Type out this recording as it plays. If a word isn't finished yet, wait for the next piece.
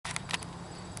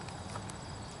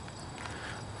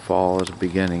Fall is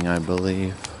beginning, I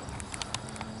believe.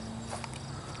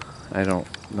 I don't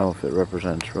know if it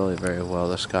represents really very well.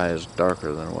 The sky is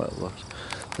darker than what it looks.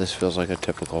 This feels like a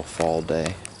typical fall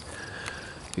day.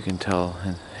 You can tell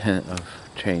a hint of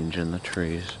change in the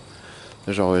trees.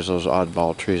 There's always those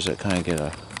oddball trees that kind of get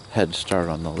a head start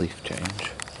on the leaf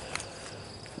change.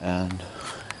 And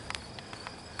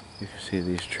you can see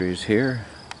these trees here.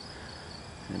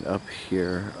 And up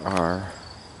here are,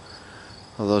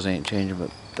 well, those ain't changing,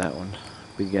 but that one's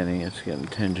beginning. It's getting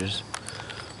tinges.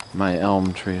 My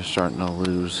elm tree is starting to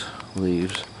lose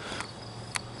leaves.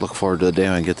 Look forward to the day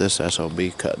when I get this SOB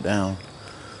cut down.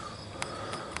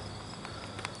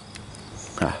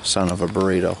 Ah, son of a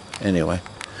burrito. Anyway.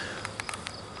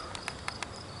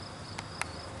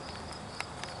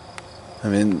 I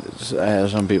mean, I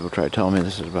have some people try telling me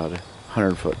this is about a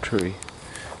 100-foot tree.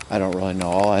 I don't really know.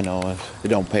 All I know is it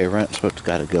don't pay rent, so it's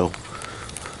got to go.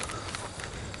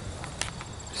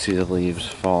 See the leaves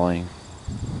falling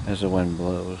as the wind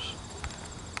blows.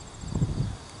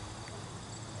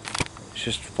 It's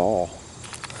just fall.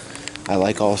 I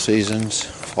like all seasons.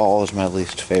 Fall is my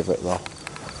least favorite though.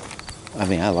 I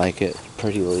mean, I like it.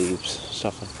 Pretty leaves,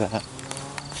 stuff like that.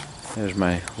 There's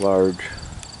my large,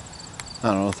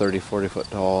 I don't know, 30, 40 foot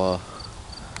tall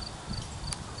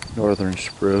northern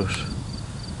spruce.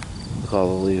 Look at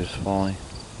all the leaves falling.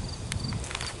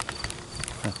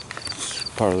 That's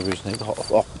part of the reason they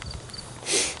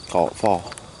call it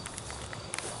fall.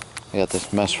 I got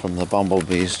this mess from the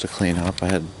bumblebees to clean up. I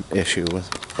had issue with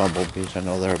bumblebees. I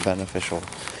know they're a beneficial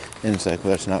insect, but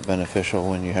that's not beneficial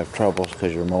when you have troubles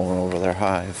because you're mowing over their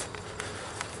hive.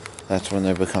 That's when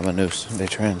they become a nuisance. They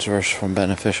transverse from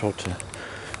beneficial to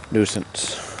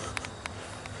nuisance.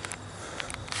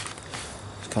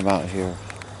 Let's come out here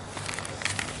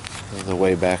to the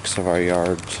way backs of our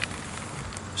yards.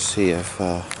 See if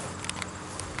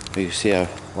you can see a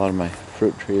lot of my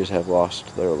fruit trees have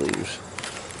lost their leaves.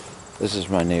 This is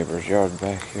my neighbor's yard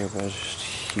back here, but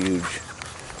it's just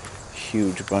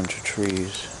huge bunch of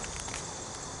trees.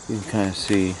 You can kind of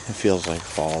see, it feels like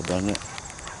fall, doesn't it?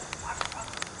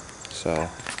 So,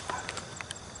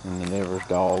 and the neighbor's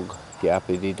dog,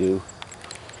 yappity-doo.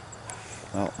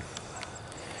 Well,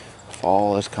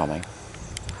 fall is coming.